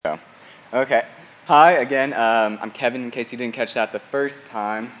Okay. Hi again. I'm Kevin. In case you didn't catch that the first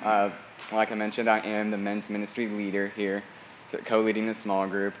time, like I mentioned, I am the men's ministry leader here, co-leading a small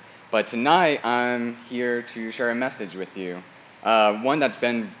group. But tonight, I'm here to share a message with you, one that's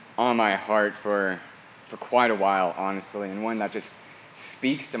been on my heart for quite a while, honestly, and one that just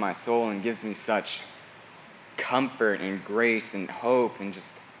speaks to my soul and gives me such comfort and grace and hope and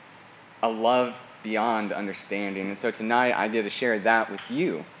just a love beyond understanding. And so tonight I get to share that with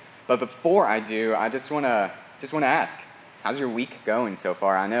you. But before I do, I just wanna ask, how's your week going so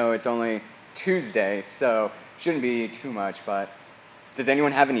far? I know it's only Tuesday, so shouldn't be too much, but does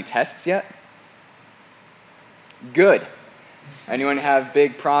anyone have any tests yet? Good. Anyone have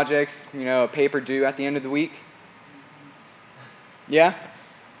big projects, a paper due at the end of the week? Yeah?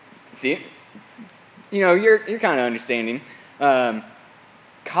 See? You're kind of understanding. Um,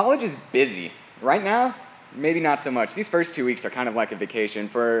 College is busy. Right now, maybe not so much. These first 2 weeks are kind of like a vacation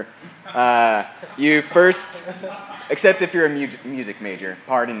for you first, except if you're a music major.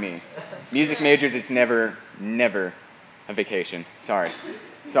 Pardon me. Music majors, it's never a vacation. Sorry,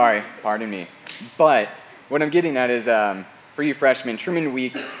 pardon me. But what I'm getting at is for you freshmen, Truman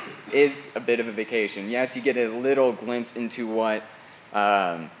Week is a bit of a vacation. Yes, you get a little glimpse into what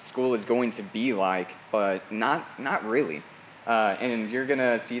school is going to be like, but not really. And you're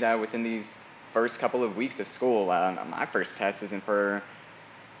gonna see that within these first couple of weeks of school. My first test isn't for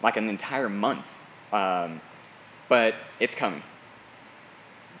like an entire month, um, but it's coming.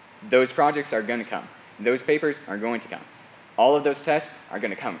 Those projects are gonna come. Those papers are going to come. All of those tests are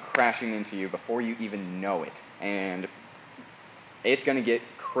gonna come crashing into you before you even know it, and it's gonna get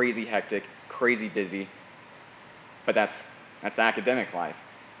crazy hectic, crazy busy. But that's academic life.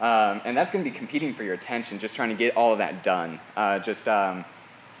 And that's going to be competing for your attention, just trying to get all of that done. Just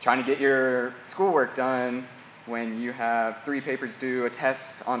trying to get your schoolwork done when you have 3 papers due, a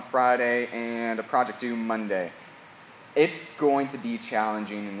test on Friday, and a project due Monday. It's going to be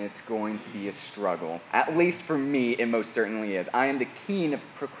challenging and it's going to be a struggle. At least for me, it most certainly is. I am the king of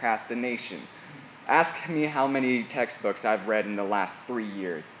procrastination. Ask me how many textbooks I've read in the last 3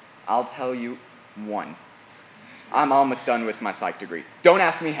 years. I'll tell you one. I'm almost done with my psych degree. Don't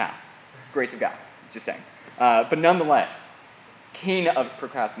ask me how. Grace of God. Just saying. But nonetheless, king of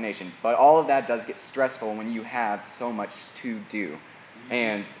procrastination. But all of that does get stressful when you have so much to do.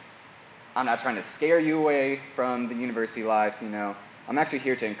 And I'm not trying to scare you away from the university life, I'm actually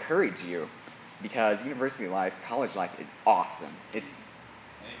here to encourage you because university life, college life is awesome.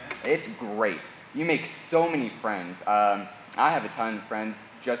 It's great. You make so many friends. I have a ton of friends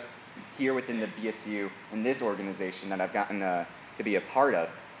just here within the BSU in this organization that I've gotten to be a part of.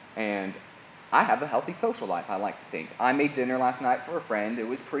 And I have a healthy social life, I like to think. I made dinner last night for a friend. It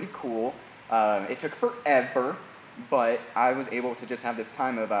was pretty cool. It took forever, but I was able to just have this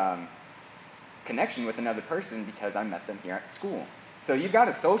time of connection with another person because I met them here at school. So you've got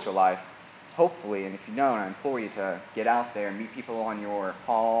a social life, hopefully, and if you don't, I implore you to get out there and meet people on your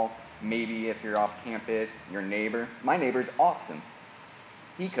hall, maybe if you're off campus, your neighbor. My neighbor's awesome.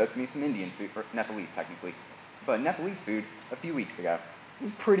 He cooked me some Indian food, or Nepalese technically, but Nepalese food a few weeks ago. It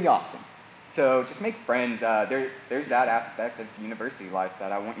was pretty awesome. So just make friends. There's that aspect of university life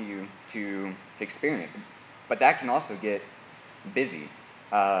that I want you to experience. But that can also get busy.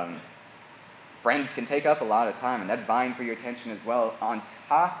 Um, Friends can take up a lot of time, and that's vying for your attention as well, on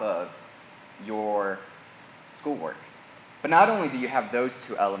top of your schoolwork. But not only do you have those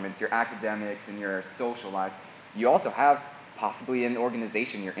two elements, your academics and your social life, you also have possibly an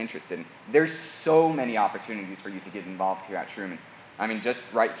organization you're interested in. There's so many opportunities for you to get involved here at Truman. I mean, just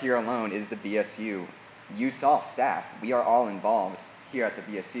right here alone is the BSU. You saw staff. We are all involved here at the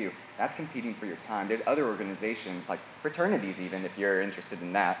BSU. That's competing for your time. There's other organizations, like fraternities even, if you're interested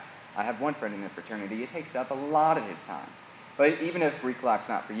in that. I have one friend in a fraternity. It takes up a lot of his time. But even if Reclapp's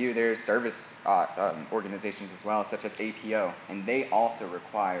not for you, there's service organizations as well, such as APO, and they also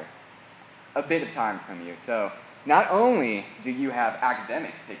require a bit of time from you. So not only do you have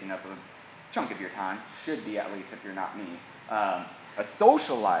academics taking up a chunk of your time, should be at least if you're not me, a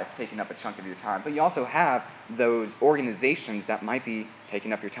social life taking up a chunk of your time, but you also have those organizations that might be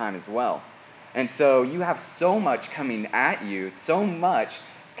taking up your time as well. And so you have so much coming at you, so much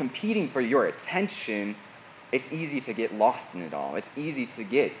competing for your attention, it's easy to get lost in it all. It's easy to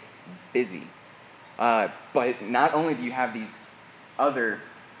get busy. But not only do you have these other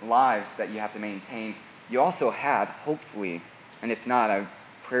lives that you have to maintain, you also have, hopefully, and if not, I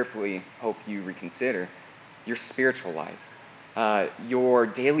prayerfully hope you reconsider, your spiritual life, your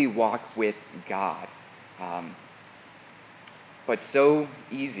daily walk with God. But so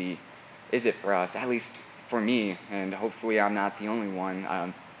easy is it for us, at least for me, and hopefully I'm not the only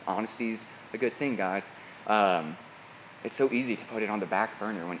one, Honesty's a good thing, guys. It's so easy to put it on the back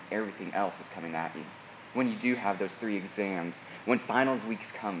burner when everything else is coming at you. When you do have those 3 exams, when finals week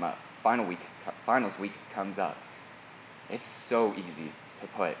comes up, it's so easy to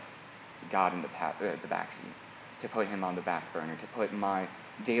put God in the back seat, to put him on the back burner, to put my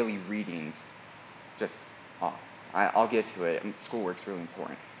daily readings just off. I'll get to it. Schoolwork's really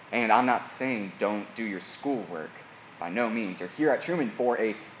important. And I'm not saying don't do your schoolwork. By no means. You're here at Truman for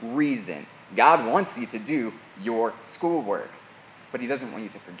a reason. God wants you to do your schoolwork, but he doesn't want you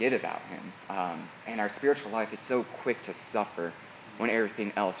to forget about him. And our spiritual life is so quick to suffer when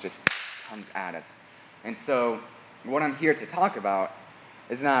everything else just comes at us. And so what I'm here to talk about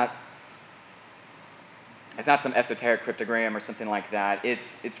is not some esoteric cryptogram or something like that.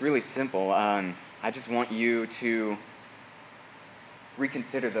 It's really simple. I just want you to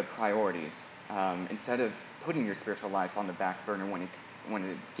reconsider the priorities. Instead of putting your spiritual life on the back burner when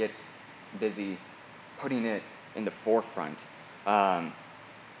it gets busy, putting it in the forefront.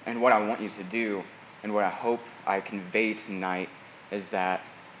 And what I want you to do, and what I hope I convey tonight, is that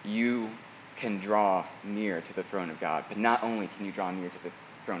you can draw near to the throne of God. But not only can you draw near to the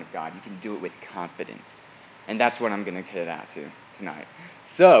throne of God, you can do it with confidence. And that's what I'm going to get at to tonight.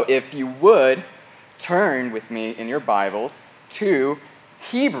 So if you would, turn with me in your Bibles to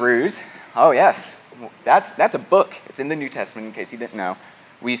Hebrews. Oh yes, that's a book. It's in the New Testament, in case you didn't know.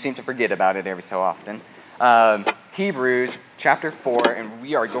 We seem to forget about it every so often. Hebrews chapter 4, and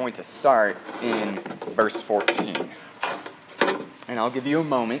we are going to start in verse 14. And I'll give you a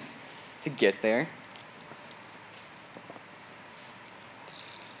moment to get there.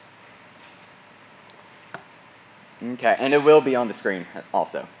 Okay, and it will be on the screen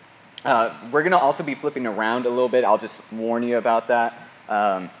also. We're going to also be flipping around a little bit. I'll just warn you about that.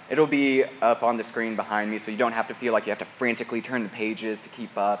 It'll be up on the screen behind me, so you don't have to feel like you have to frantically turn the pages to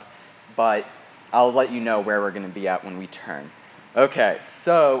keep up. But I'll let you know where we're going to be at when we turn. Okay,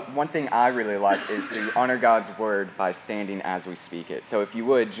 so one thing I really like is to honor God's word by standing as we speak it. So if you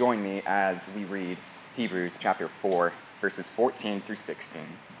would, join me as we read Hebrews chapter 4, verses 14 through 16.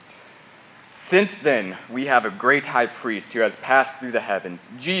 Since then, we have a great high priest who has passed through the heavens,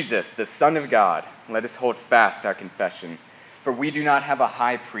 Jesus, the Son of God. Let us hold fast our confession. For we do not have a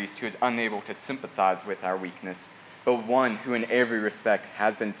high priest who is unable to sympathize with our weakness, but one who in every respect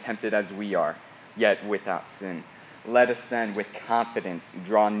has been tempted as we are, yet without sin. Let us then with confidence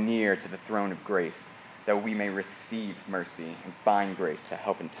draw near to the throne of grace, that we may receive mercy and find grace to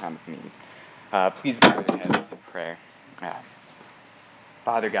help in time of need. Please bow your heads in prayer.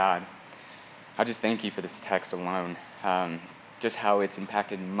 Father God, I just thank you for this text alone, just how it's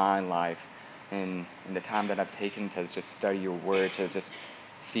impacted my life in the time that I've taken to just study your word, to just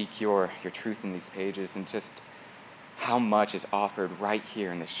seek your truth in these pages, and just how much is offered right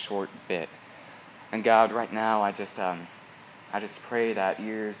here in this short bit. And God, right now, I just pray that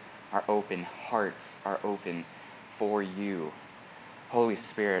ears are open, hearts are open for you. Holy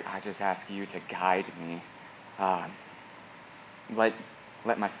Spirit, I just ask you to guide me.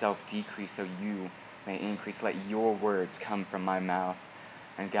 Let myself decrease so you may increase. Let your words come from my mouth.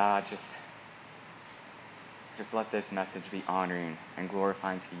 And God, just let this message be honoring and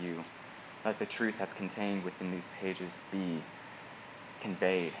glorifying to you. Let the truth that's contained within these pages be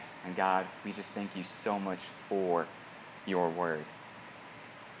conveyed. And God, we just thank you so much for your word.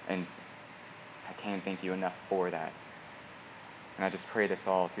 And I can't thank you enough for that. And I just pray this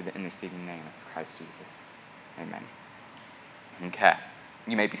all through the interceding name of Christ Jesus. Amen. Okay.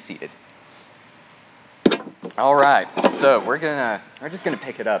 You may be seated. All right, so we're just gonna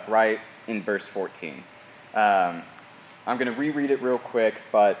pick it up right in verse 14. I'm gonna reread it real quick,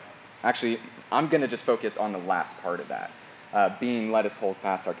 but actually I'm gonna just focus on the last part of that, being let us hold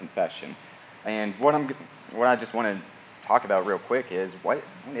fast our confession. And what I just want to talk about real quick is what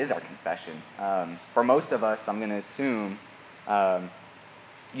is our confession? For most of us, I'm gonna assume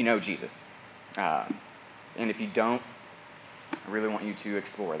you know Jesus, and if you don't, I really want you to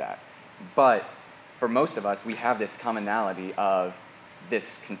explore that. But for most of us, we have this commonality of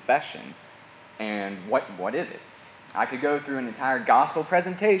this confession. And what is it? I could go through an entire gospel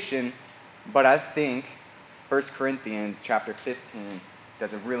presentation, but I think 1 Corinthians chapter 15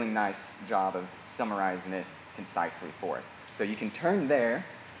 does a really nice job of summarizing it concisely for us. So you can turn there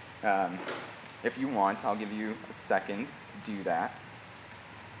if you want. I'll give you a second to do that.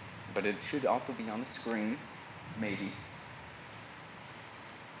 But it should also be on the screen, maybe.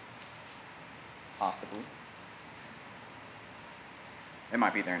 Possibly. It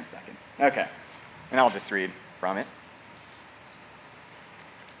might be there in a second. Okay. And I'll just read from it.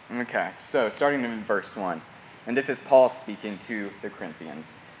 Okay, so starting in verse 1. And this is Paul speaking to the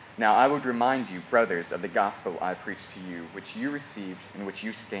Corinthians. Now I would remind you, brothers, of the gospel I preached to you, which you received, in which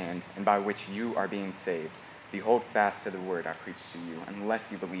you stand, and by which you are being saved, if you hold fast to the word I preached to you,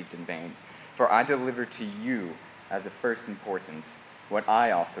 unless you believed in vain. For I delivered to you as of first importance what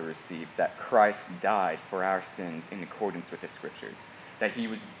I also received, that Christ died for our sins in accordance with the Scriptures, that he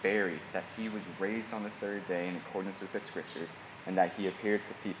was buried, that he was raised on the third day in accordance with the Scriptures, and that he appeared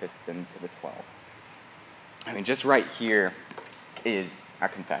to Cephas, then to the 12. I mean, just right here is our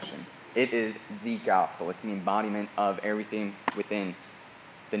confession. It is the gospel. It's the embodiment of everything within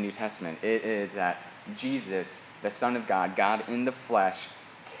the New Testament. It is that Jesus, the Son of God, God in the flesh,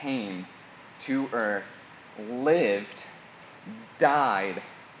 came to earth, lived, died,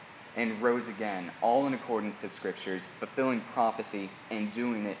 and rose again, all in accordance to the Scriptures, fulfilling prophecy and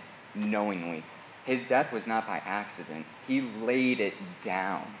doing it knowingly. His death was not by accident. He laid it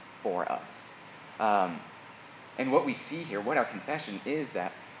down for us. And what we see here, what our confession is,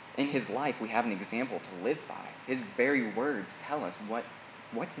 that in his life we have an example to live by. His very words tell us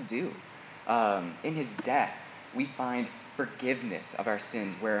what to do. In his death, we find forgiveness of our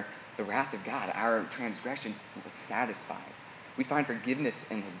sins, where the wrath of God, our transgressions, was satisfied. We find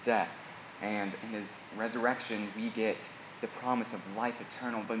forgiveness in his death, and in his resurrection, we get the promise of life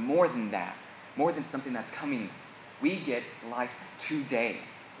eternal. But more than that, more than something that's coming, we get life today.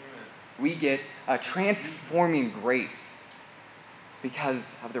 We get a transforming grace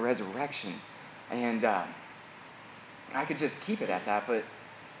because of the resurrection. And I could just keep it at that, but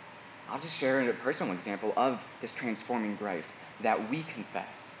I'll just share a personal example of this transforming grace that we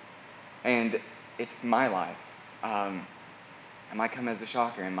confess. And it's my life. It might come as a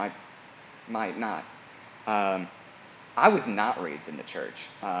shocker, and might not. I was not raised in the church.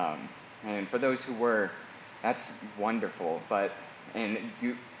 And for those who were, that's wonderful.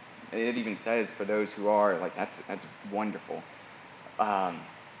 It even says for those who are, like, that's wonderful. But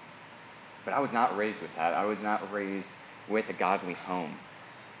I was not raised with that. I was not raised with a godly home.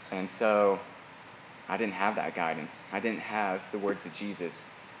 And so I didn't have that guidance. I didn't have the words of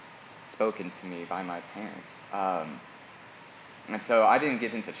Jesus spoken to me by my parents. And so I didn't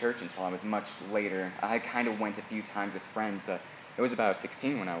get into church until I was much later. I kind of went a few times with friends. It was about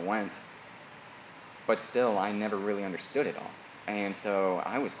 16 when I went. But still, I never really understood it all. And so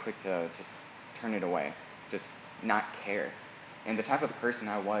I was quick to just turn it away, just not care. And the type of person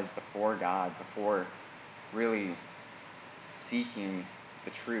I was before God, before really seeking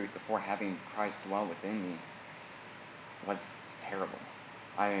the truth, before having Christ dwell within me, was terrible.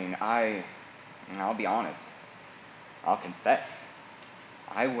 I mean, I'll be honest, I'll confess,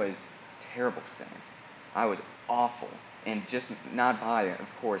 I was a terrible sinner. I was awful. And just not by,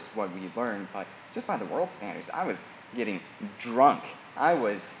 of course, what we learned, but just by the world standards. I was getting drunk. I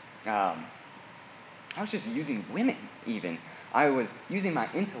was just using women, even. I was using my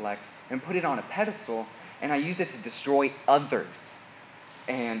intellect and put it on a pedestal, and I used it to destroy others.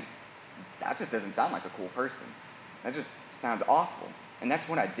 And that just doesn't sound like a cool person. That just sounds awful. And that's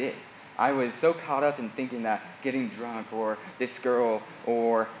what I did. I was so caught up in thinking that getting drunk or this girl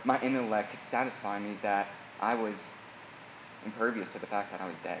or my intellect could satisfy me that I was impervious to the fact that I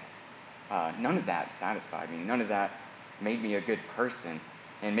was dead. None of that satisfied me. None of that made me a good person.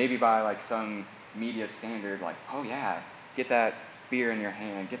 And maybe by like some media standard, like, oh yeah, get that beer in your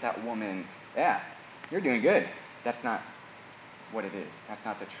hand, get that woman, yeah, you're doing good. That's not what it is. That's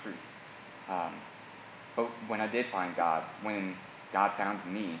not the truth. But when I did find God, when God found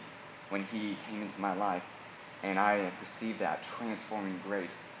me, when he came into my life, and I received that transforming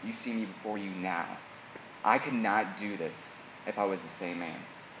grace, you see me before you now. I could not do this if I was the same man.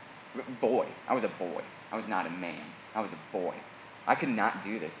 Boy. I was a boy. I was not a man. I was a boy. I could not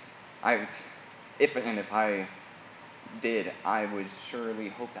do this. If I did, I would surely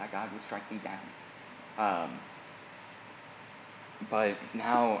hope that God would strike me down. But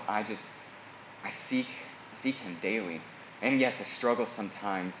now I seek him daily. And yes, I struggle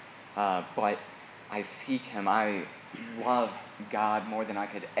sometimes, but I seek him. I love God more than I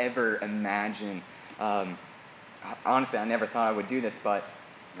could ever imagine. Honestly, I never thought I would do this, and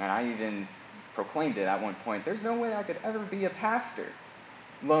I even proclaimed it at one point. There's no way I could ever be a pastor.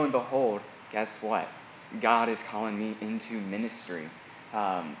 Lo and behold, guess what? God is calling me into ministry.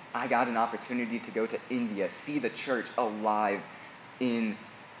 I got an opportunity to go to India, see the church alive in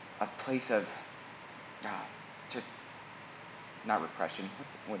a place of just not repression.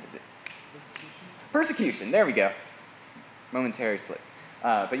 What is it? Persecution. There we go. Momentary slip.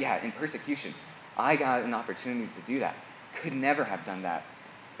 But yeah, in persecution, I got an opportunity to do that. Could never have done that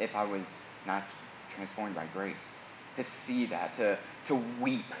if I was not transformed by grace. To see that, to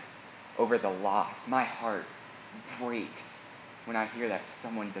weep over the loss. My heart breaks when I hear that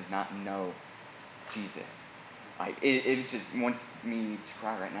someone does not know Jesus. It just wants me to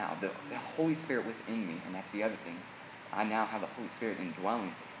cry right now. The Holy Spirit within me, and that's the other thing. I now have the Holy Spirit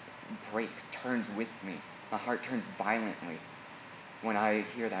indwelling, breaks, turns with me. My heart turns violently when I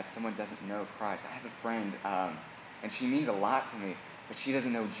hear that someone doesn't know Christ. I have a friend, and she means a lot to me, but she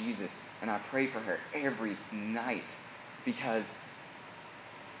doesn't know Jesus, and I pray for her every night because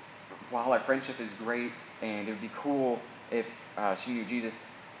while our friendship is great, and it would be cool if she knew Jesus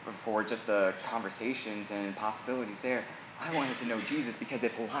for just the conversations and possibilities there, I want her to know Jesus because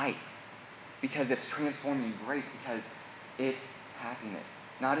it's life, because it's transforming grace, because it's happiness.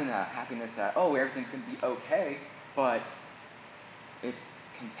 Not in a happiness that, oh, everything's going to be okay, but it's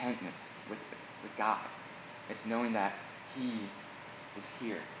contentness with God. It's knowing that He is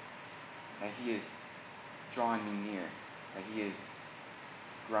here, that He is drawing me near, that He is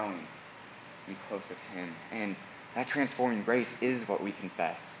growing me closer to Him. And that transforming grace is what we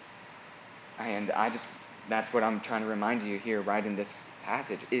confess. And that's what I'm trying to remind you here right in this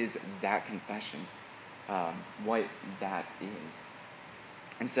passage, is that confession, what that is.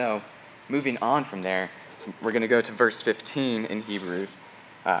 And so, moving on from there, we're going to go to verse 15 in Hebrews.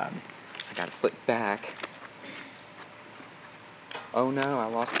 I got to flip back. Oh no, I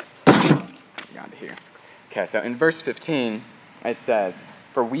lost it. Got to here. Okay, so in verse 15, it says,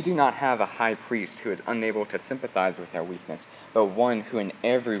 "For we do not have a high priest who is unable to sympathize with our weakness, but one who in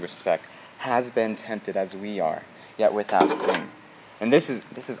every respect has been tempted as we are, yet without sin." And this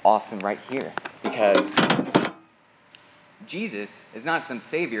is awesome right here, because Jesus is not some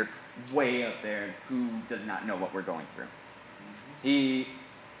savior way up there who does not know what we're going through.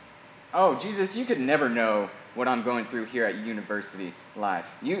 Jesus, you could never know what I'm going through here at university life.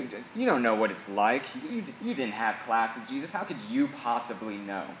 You don't know what it's like. You didn't have classes, Jesus. How could you possibly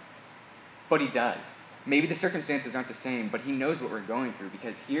know? But He does. Maybe the circumstances aren't the same, but He knows what we're going through,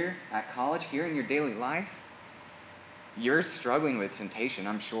 because here at college, here in your daily life, you're struggling with temptation.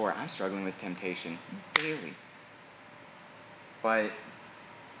 I'm sure I'm struggling with temptation daily. But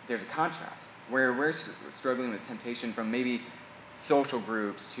there's a contrast where we're struggling with temptation from maybe social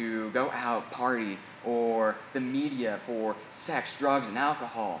groups to go out, party, or the media for sex, drugs, and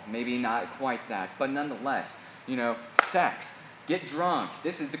alcohol. Maybe not quite that, but nonetheless, sex, get drunk.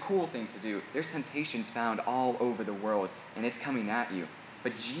 This is the cool thing to do. There's temptations found all over the world, and it's coming at you.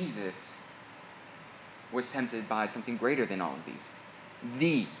 But Jesus was tempted by something greater than all of these.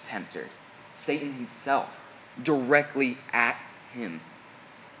 The tempter, Satan himself, directly at him.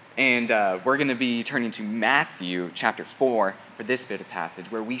 And we're going to be turning to Matthew chapter 4 for this bit of passage,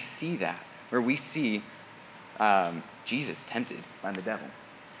 where we see that, where we see Jesus tempted by the devil.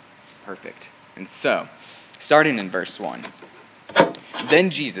 Perfect. And so, starting in verse 1, "Then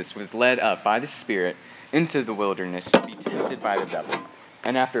Jesus was led up by the Spirit into the wilderness to be tempted by the devil.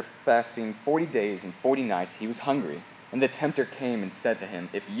 And after fasting 40 days and 40 nights, he was hungry. And the tempter came and said to him,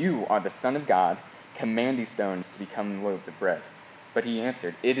 'If you are the Son of God, command these stones to become loaves of bread.' But he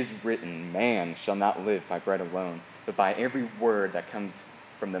answered, 'It is written, man shall not live by bread alone, but by every word that comes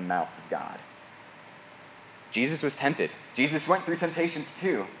from the mouth of God.'" Jesus was tempted. Jesus went through temptations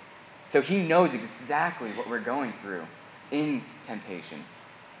too. So He knows exactly what we're going through in temptation.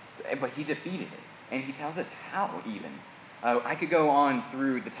 But He defeated it. And He tells us how even. I could go on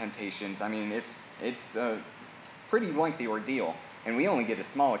through the temptations. I mean, it's a pretty lengthy ordeal. And we only get a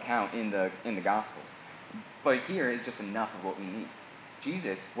small account in the Gospels. But here is just enough of what we need.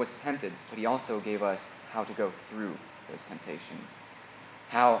 Jesus was tempted, but He also gave us how to go through those temptations,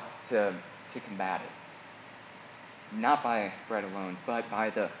 how to combat it. Not by bread alone, but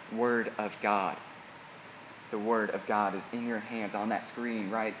by the Word of God. The Word of God is in your hands on that screen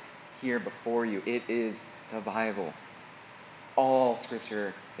right here before you. It is the Bible. All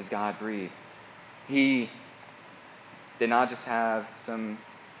Scripture is God-breathed. He did not just have some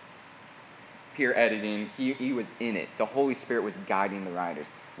peer editing. He was in it. The Holy Spirit was guiding the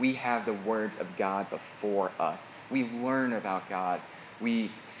writers. We have the words of God before us. We learn about God.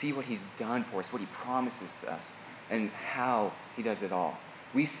 We see what He's done for us, what He promises us, and how He does it all.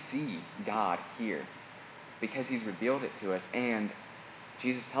 We see God here because He's revealed it to us, and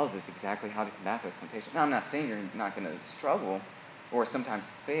Jesus tells us exactly how to combat those temptations. Now, I'm not saying you're not going to struggle or sometimes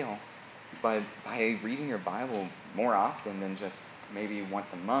fail, but by reading your Bible more often than just maybe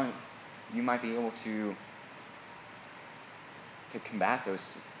once a month, you might be able to combat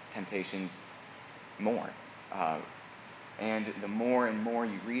those temptations more. And the more and more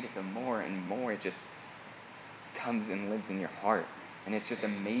you read it, the more and more it just comes and lives in your heart. And it's just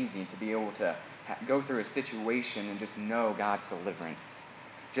amazing to be able to go through a situation and just know God's deliverance.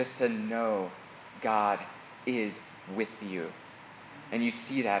 Just to know God is with you. And you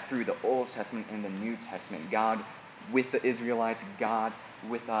see that through the Old Testament and the New Testament. God with the Israelites, God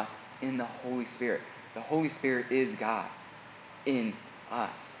with us in the Holy Spirit. The Holy Spirit is God in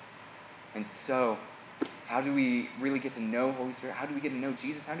us. And so, how do we really get to know Holy Spirit? How do we get to know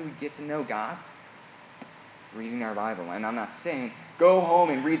Jesus? How do we get to know God? Reading our Bible. And I'm not saying go home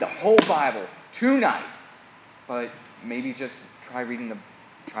and read the whole Bible tonight, but maybe just try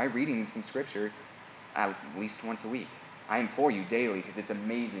reading some scripture at least once a week. I implore you daily, because it's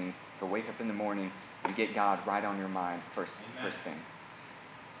amazing to wake up in the morning and get God right on your mind first thing.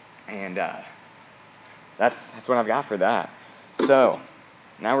 And that's what I've got for that. So,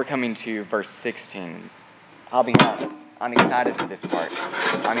 now we're coming to verse 16. I'll be honest, I'm excited for this part.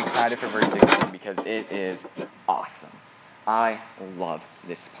 I'm excited for verse 16 because it is awesome. I love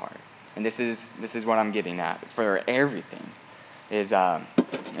this part. And this is what I'm getting at for everything, is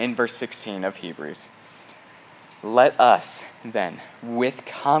in verse 16 of Hebrews. Let us, then, with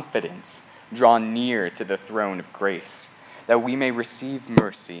confidence, draw near to the throne of grace, that we may receive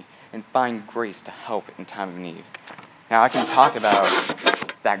mercy and find grace to help in time of need. Now, I can talk about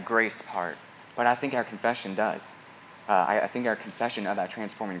that grace part, but I think our confession does. I think our confession of that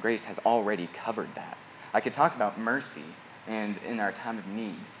transforming grace has already covered that. I could talk about mercy and in our time of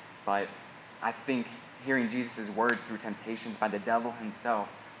need, but I think hearing Jesus' words through temptations by the devil himself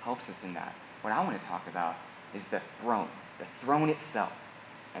helps us in that. What I want to talk about is the throne itself.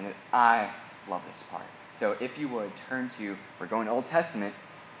 And I love this part. So if you would turn to, we're going to Old Testament,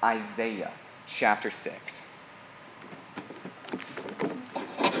 Isaiah chapter 6.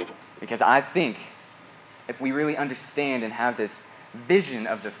 Because I think if we really understand and have this vision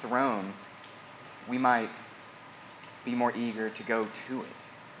of the throne, we might be more eager to go to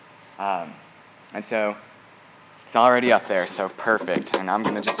it. And so it's already up there, so perfect. And I'm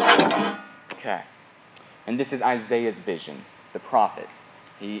going to just... Okay. And this is Isaiah's vision, the prophet.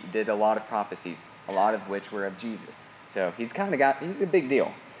 He did a lot of prophecies, a lot of which were of Jesus. So he's a big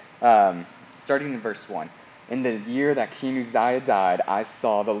deal. Starting in verse 1. In the year that King Uzziah died, I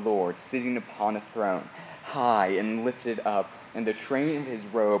saw the Lord sitting upon a throne, high and lifted up, and the train of his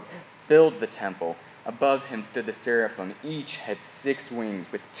robe filled the temple. Above him stood the seraphim. Each had 6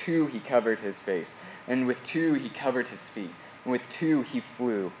 wings. With 2 he covered his face, and with 2 he covered his feet, and with 2 he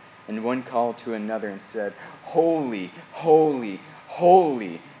flew. And one called to another and said, Holy, holy,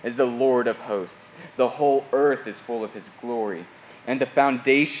 holy is the Lord of hosts. The whole earth is full of his glory. And the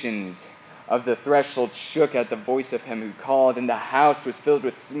foundations of the threshold shook at the voice of him who called, and the house was filled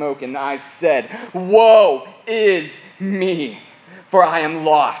with smoke. And I said, Woe is me, for I am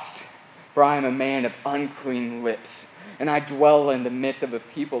lost, for I am a man of unclean lips, and I dwell in the midst of a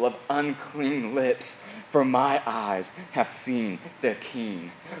people of unclean lips. For my eyes have seen the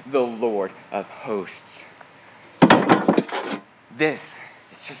King, the Lord of hosts. This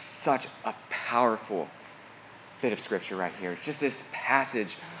is just such a powerful bit of scripture right here. Just this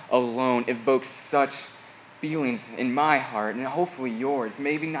passage alone evokes such feelings in my heart, and hopefully yours.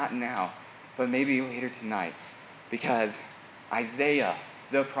 Maybe not now, but maybe later tonight. Because Isaiah,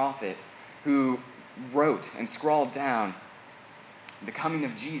 the prophet, who wrote and scrawled down the coming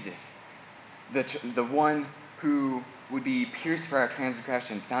of Jesus, the one who would be pierced for our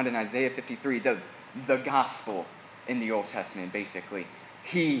transgressions, found in Isaiah 53, the gospel in the Old Testament, basically.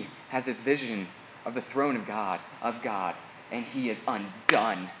 He has this vision of the throne of God, and he is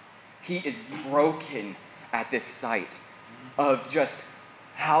undone. He is broken at this sight of just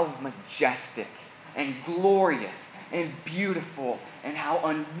how majestic and glorious and beautiful and how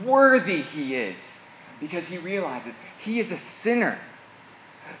unworthy he is, because he realizes he is a sinner.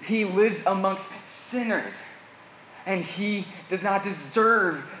 He lives amongst sinners, and he does not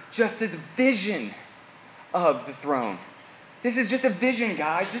deserve just this vision of the throne. This is just a vision,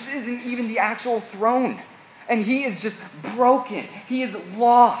 guys. This isn't even the actual throne. And he is just broken. He is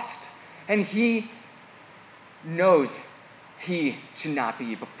lost. And he knows he should not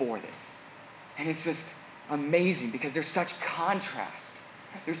be before this. And it's just amazing because there's such contrast.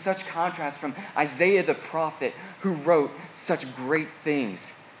 There's such contrast from Isaiah the prophet, who wrote such great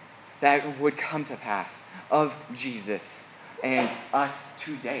things that would come to pass of Jesus, and us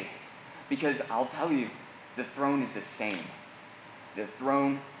today. Because I'll tell you, the throne is the same. The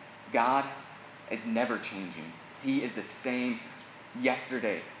throne, God, is never changing. He is the same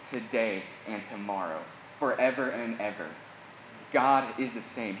yesterday, today, and tomorrow, forever and ever. God is the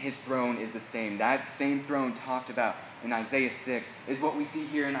same. His throne is the same. That same throne talked about in Isaiah 6 is what we see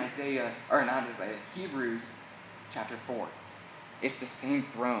here in Hebrews chapter 4. It's the same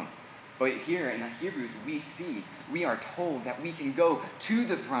throne. But here in Hebrews, we are told that we can go to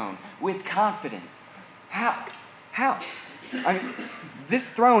the throne with confidence. How? I mean, this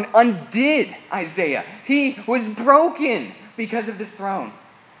throne undid Isaiah. He was broken because of this throne.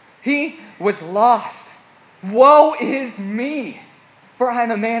 He was lost. Woe is me, for I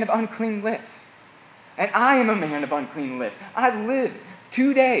am a man of unclean lips. And I am a man of unclean lips. I live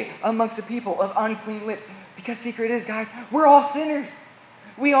today amongst the people of unclean lips. Because secret is, guys, we're all sinners.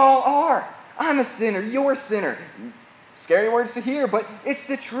 We all are. I'm a sinner. You're a sinner. Scary words to hear, but it's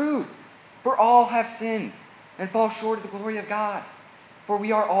the truth. For all have sinned and fall short of the glory of God. For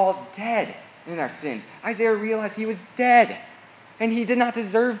we are all dead in our sins. Isaiah realized he was dead, and he did not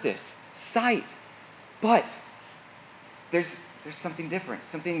deserve this sight. But there's something different,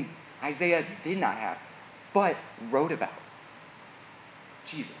 something Isaiah did not have, but wrote about.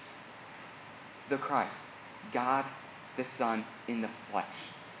 Jesus, the Christ, God the Son in the flesh.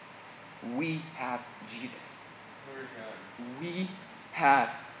 We have Jesus. We have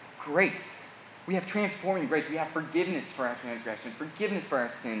grace. We have transforming grace. We have forgiveness for our transgressions, forgiveness for our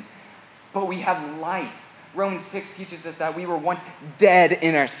sins. But we have life. Romans 6 teaches us that we were once dead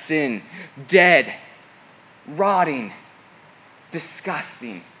in our sin, dead, rotting,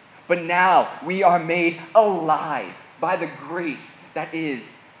 disgusting. But now we are made alive by the grace that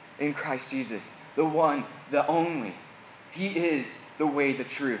is in Christ Jesus, the one, the only. He is the way, the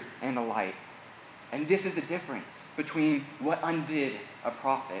truth, and the light. And this is the difference between what undid a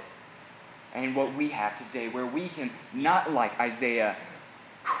prophet and what we have today, where we can, not like Isaiah,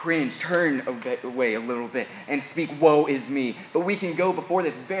 cringe, turn away a little bit and speak, woe is me. But we can go before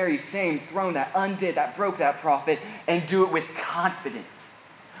this very same throne that undid, that broke that prophet, and do it with confidence.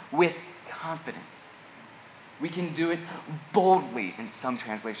 With confidence. We can do it boldly in some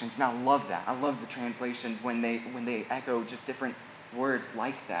translations, and I love that. I love the translations when they echo just different words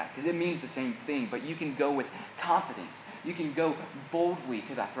like that, because it means the same thing, but you can go with confidence. You can go boldly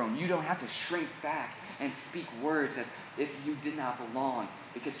to that throne. You don't have to shrink back and speak words as if you did not belong,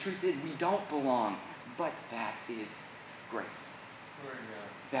 because truth is, we don't belong, but that is grace.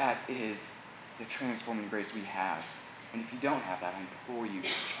 That is the transforming grace we have. And if you don't have that, I implore you to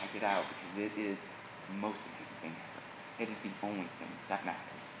check it out, because it is the most amazing thing ever. It is the only thing that matters.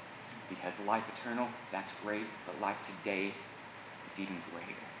 Because life eternal, that's great, but life today is even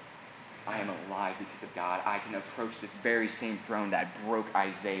greater. I am alive because of God. I can approach this very same throne that broke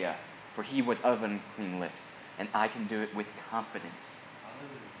Isaiah, for he was of unclean lips, and I can do it with confidence.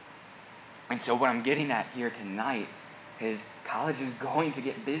 And so what I'm getting at here tonight is college is going to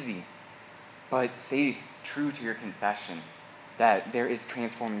get busy, but stay true to your confession that there is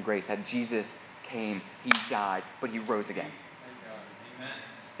transforming grace, that Jesus came, he died, but he rose again. Amen.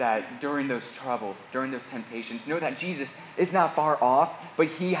 That during those troubles, during those temptations, know that Jesus is not far off, but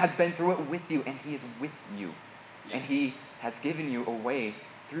he has been through it with you, and he is with you. Yeah. And he has given you a way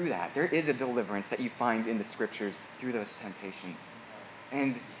through that. There is a deliverance that you find in the scriptures through those temptations.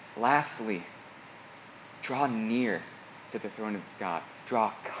 And lastly, draw near to the throne of God.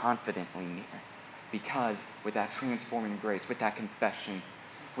 Draw confidently near. Because with that transforming grace, with that confession,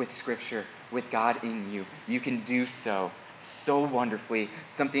 with Scripture, with God in you, you can do so wonderfully.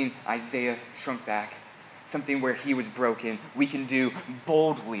 Something Isaiah shrunk back, something where he was broken, we can do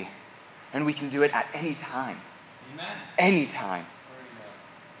boldly. And we can do it at any time. Amen. Any time.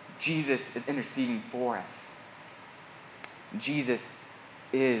 Jesus is interceding for us. Jesus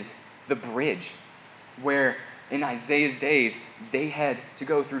is the bridge where in Isaiah's days they had to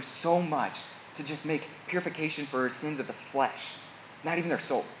go through so much to just make purification for sins of the flesh. Not even their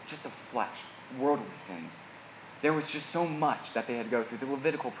soul, just the flesh, worldly sins. There was just so much that they had to go through, the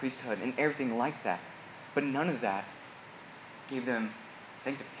Levitical priesthood and everything like that. But none of that gave them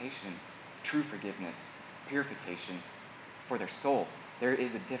sanctification, true forgiveness, purification for their soul. There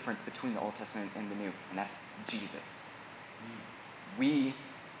is a difference between the Old Testament and the New, and that's Jesus. We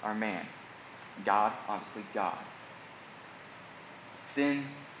are man. God, obviously God. Sin,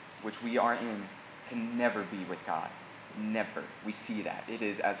 which we are in, can never be with God. Never. We see that. It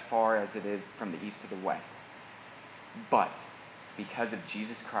is as far as it is from the east to the west. But because of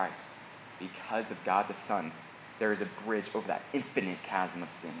Jesus Christ, because of God the Son, there is a bridge over that infinite chasm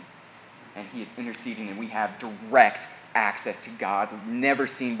of sin. And he is interceding, and we have direct access to God we've never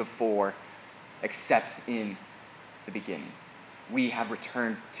seen before except in the beginning. We have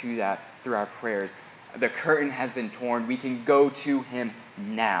returned to that through our prayers. The curtain has been torn. We can go to him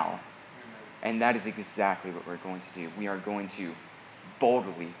now. And that is exactly what we're going to do. We are going to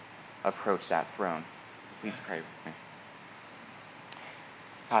boldly approach that throne. Please pray with me.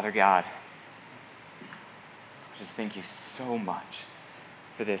 Father God, just thank you so much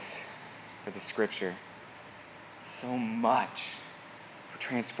for this scripture. So much for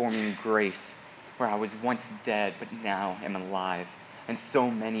transforming grace where I was once dead, but now am alive. And so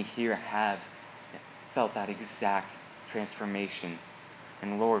many here have felt that exact transformation.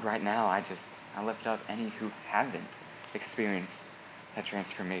 And Lord, right now, I lift up any who haven't experienced that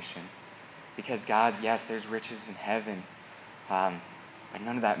transformation. Because God, yes, there's riches in heaven, but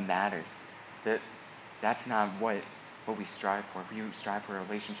none of that matters. That's not what we strive for. We strive for a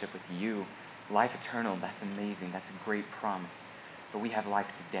relationship with you. Life eternal, that's amazing. That's a great promise. But we have life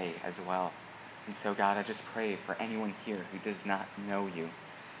today as well. And so, God, I just pray for anyone here who does not know you,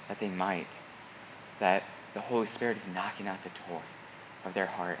 that they might, that the Holy Spirit is knocking at the door of their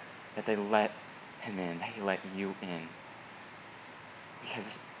heart, that they let him in, that he let you in.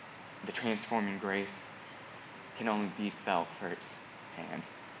 Because the transforming grace can only be felt firsthand.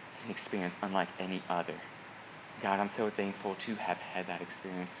 It's an experience unlike any other. God, I'm so thankful to have had that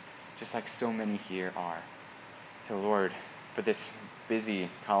experience, just like so many here are. So Lord, for this busy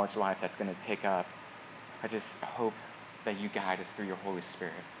college life that's going to pick up, I just hope that you guide us through your Holy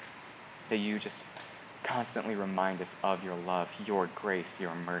Spirit, that you just constantly remind us of your love, your grace,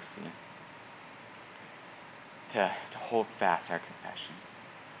 your mercy, to hold fast our confession,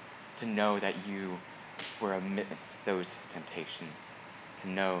 to know that you were amidst those temptations, to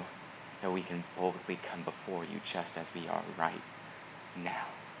know that we can boldly come before you just as we are right now.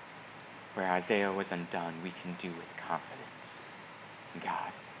 Where Isaiah was undone, we can do with confidence.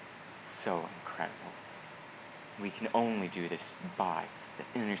 God, so incredible. We can only do this by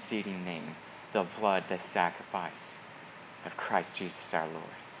the interceding name, the blood, the sacrifice of Christ Jesus our Lord.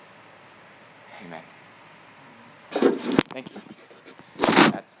 Amen. Thank you.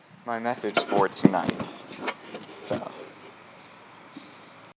 That's my message for tonight. So.